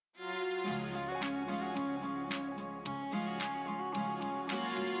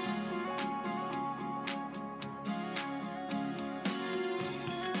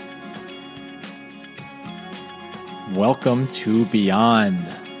Welcome to Beyond,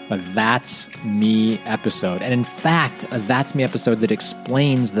 a That's Me episode. And in fact, a That's Me episode that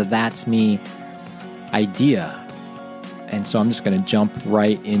explains the That's Me idea. And so I'm just going to jump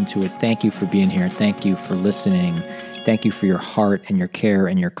right into it. Thank you for being here. Thank you for listening. Thank you for your heart and your care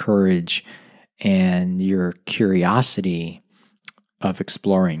and your courage and your curiosity of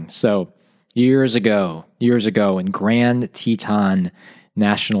exploring. So years ago in Grand Teton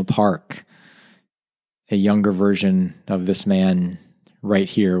National Park, a younger version of this man right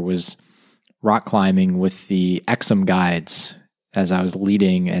here was rock climbing with the Exum guides as I was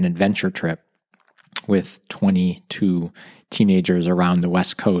leading an adventure trip with 22 teenagers around the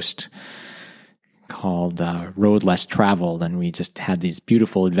West Coast called Road Less Traveled, and we just had these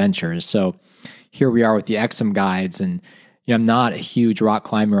beautiful adventures. So here we are with the Exum guides, and I'm not a huge rock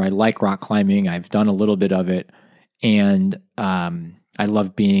climber. I like rock climbing. I've done a little bit of it, and I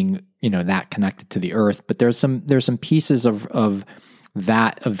love being that connected to the earth. But there's some pieces of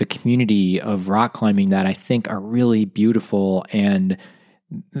the community of rock climbing that I think are really beautiful, and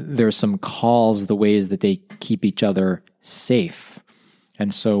there's some calls, the ways that they keep each other safe.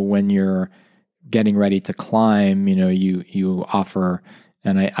 And so when you're getting ready to climb, you offer,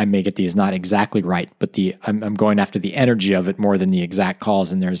 and I may get these not exactly right, but I'm going after the energy of it more than the exact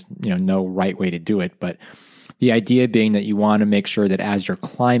calls, and there's no right way to do it. But the idea being that you want to make sure that as you're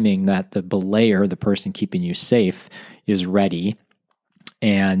climbing, that the belayer, the person keeping you safe, is ready,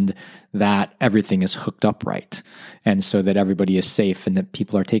 and that everything is hooked up right, and so that everybody is safe and that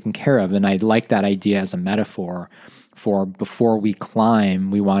people are taken care of. And I like that idea as a metaphor for before we climb,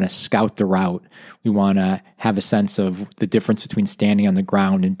 we want to scout the route. We want to have a sense of the difference between standing on the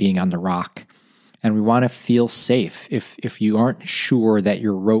ground and being on the rock. And we want to feel safe. If you aren't sure that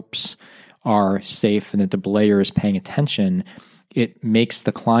your ropes are safe and that the belayer is paying attention, it makes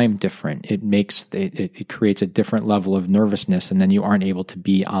the climb different. It creates a different level of nervousness, and then you aren't able to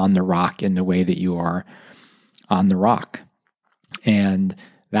be on the rock in the way that you are on the rock. And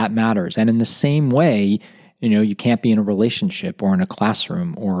that matters. And in the same way, you can't be in a relationship or in a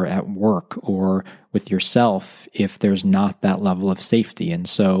classroom or at work or with yourself if there's not that level of safety. And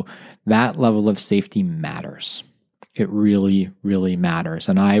so that level of safety matters. It really, really matters.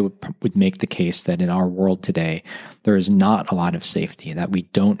 And I would make the case that in our world today, there is not a lot of safety, that we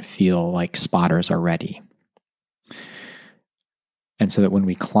don't feel like spotters are ready. And so that when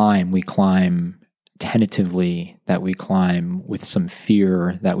we climb tentatively, that we climb with some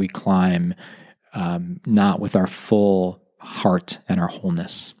fear, that we climb not with our full heart and our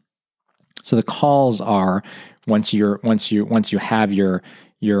wholeness. So the calls are once you have your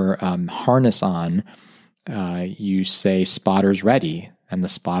harness on, you say "spotters ready," and the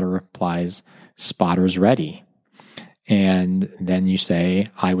spotter replies "spotters ready," and then you say,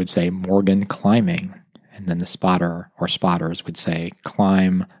 I would say Morgan climbing, and then the spotter or spotters would say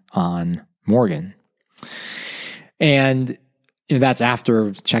climb on Morgan, and that's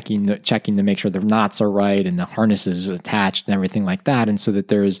after checking to make sure the knots are right and the harness is attached and everything like that. And so that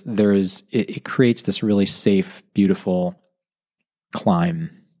it creates this really safe, beautiful climb.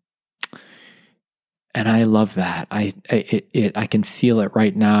 And I love that. I can feel it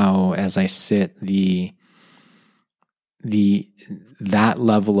right now as I sit, that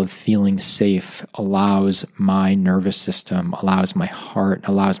level of feeling safe allows my nervous system, allows my heart,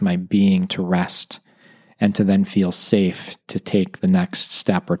 allows my being to rest, and to then feel safe to take the next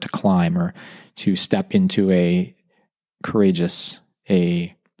step or to climb or to step into a courageous,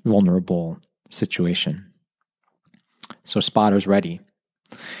 a vulnerable situation. So spotters ready.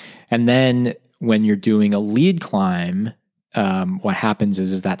 And then when you're doing a lead climb, what happens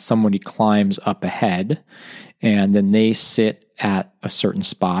is that somebody climbs up ahead and then they sit at a certain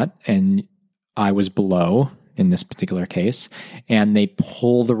spot, and I was below in this particular case, and they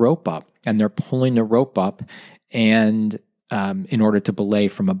pull the rope up. And they're pulling the rope up and in order to belay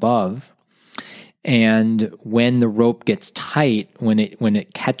from above. And when the rope gets tight, when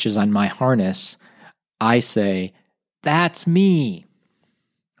it catches on my harness, I say, "That's me."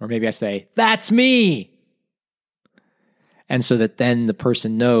 Or maybe I say, "That's me." And so that then the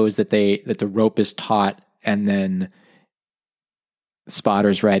person knows that the rope is taut, and then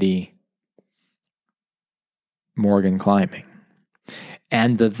spotters ready, Morgan climbing.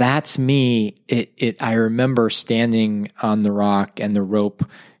 And that's me. I remember standing on the rock and the rope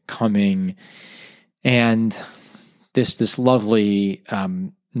coming, and this lovely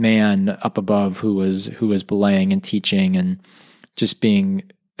man up above who was belaying and teaching and just being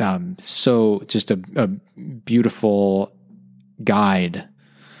just a beautiful guide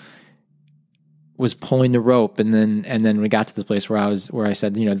was pulling the rope, and then we got to the place where I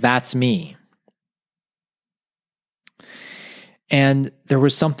said, "That's me." And there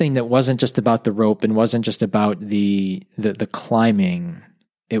was something that wasn't just about the rope and wasn't just about the climbing.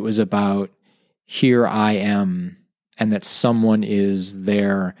 It was about, here I am, and that someone is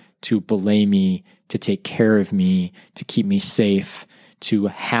there to belay me, to take care of me, to keep me safe, to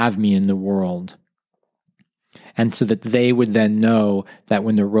have me in the world. And so that they would then know that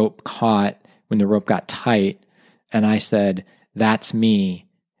when the rope got tight, and I said, that's me,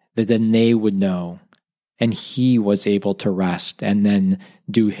 that then they would know. And he was able to rest and then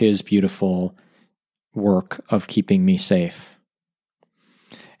do his beautiful work of keeping me safe.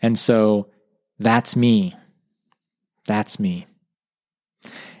 And so that's me. That's me.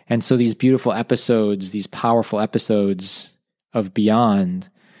 And so these beautiful episodes, these powerful episodes of Beyond,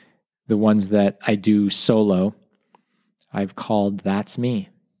 the ones that I do solo, I've called That's Me,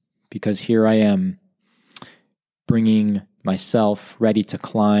 because here I am bringing myself ready to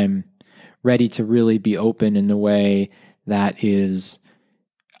climb, ready to really be open in the way that is,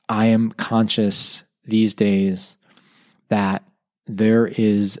 I am conscious these days that there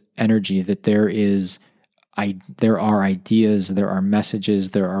is energy, that there are ideas, there are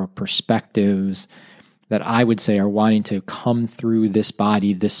messages, there are perspectives that I would say are wanting to come through this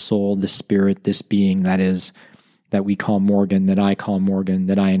body, this soul, this spirit, this being that we call Morgan, that I call Morgan,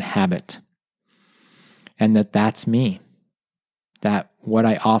 that I inhabit. And that's me. That what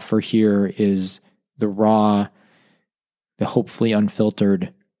I offer here is the raw, the hopefully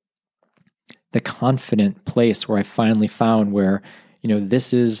unfiltered, the confident place where I finally found where,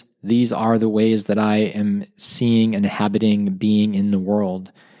 these are the ways that I am seeing and inhabiting being in the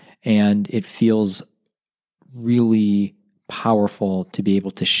world. And it feels really powerful to be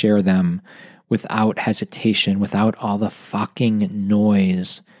able to share them without hesitation, without all the fucking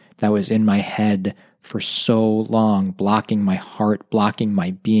noise that was in my head for so long, blocking my heart, blocking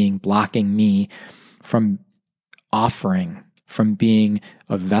my being, blocking me from offering, from being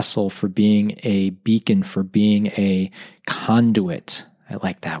a vessel, for being a beacon, for being a conduit. I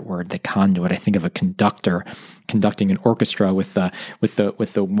like that word, the conduit. I think of a conductor conducting an orchestra with the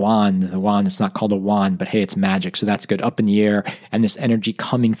wand. The wand, it's not called a wand, but hey, it's magic. So that's good. Up in the air, and this energy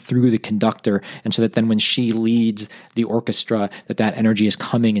coming through the conductor. And so that then when she leads the orchestra, that energy is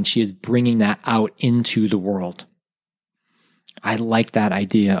coming and she is bringing that out into the world. I like that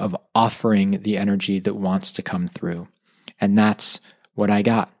idea of offering the energy that wants to come through. And that's what I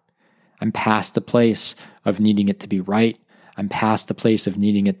got. I'm past the place of needing it to be right. I'm past the place of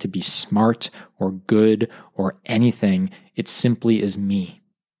needing it to be smart or good or anything. It simply is me.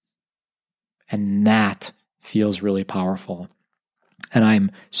 And that feels really powerful. And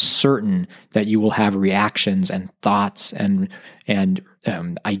I'm certain that you will have reactions and thoughts and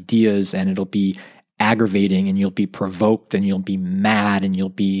ideas, and it'll be aggravating, and you'll be provoked, and you'll be mad, and you'll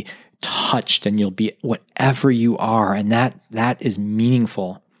be touched, and you'll be whatever you are. And that is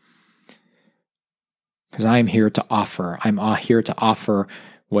meaningful. Because I'm here to offer. I'm here to offer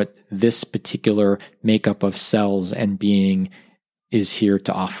what this particular makeup of cells and being is here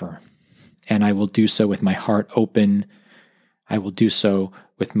to offer. And I will do so with my heart open. I will do so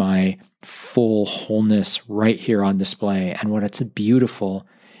with my full wholeness right here on display. And what's beautiful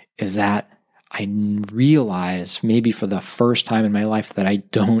is that I realize, maybe for the first time in my life, that I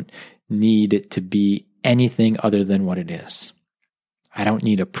don't need it to be anything other than what it is. I don't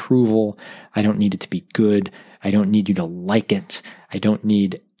need approval. I don't need it to be good. I don't need you to like it. I don't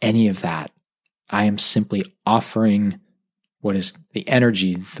need any of that. I am simply offering what is the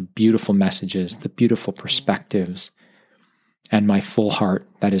energy, the beautiful messages, the beautiful perspectives, and my full heart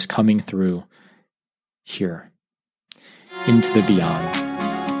that is coming through here into the beyond.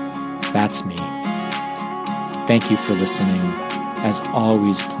 That's me. Thank you for listening. As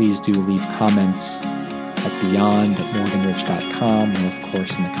always, please do leave comments at beyond@morganrich.com, or of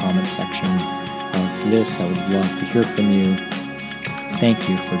course in the comment section of this. I would love to hear from you. Thank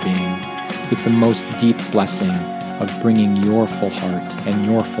you for being with the most deep blessing of bringing your full heart and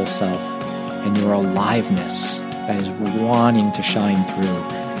your full self and your aliveness that is wanting to shine through.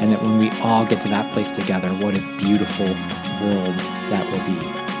 And that when we all get to that place together, what a beautiful world that will be.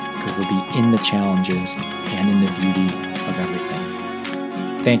 Because we'll be in the challenges and in the beauty of everything.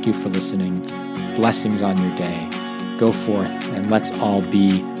 Thank you for listening. Blessings on your day. Go forth and let's all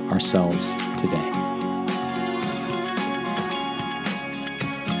be ourselves today.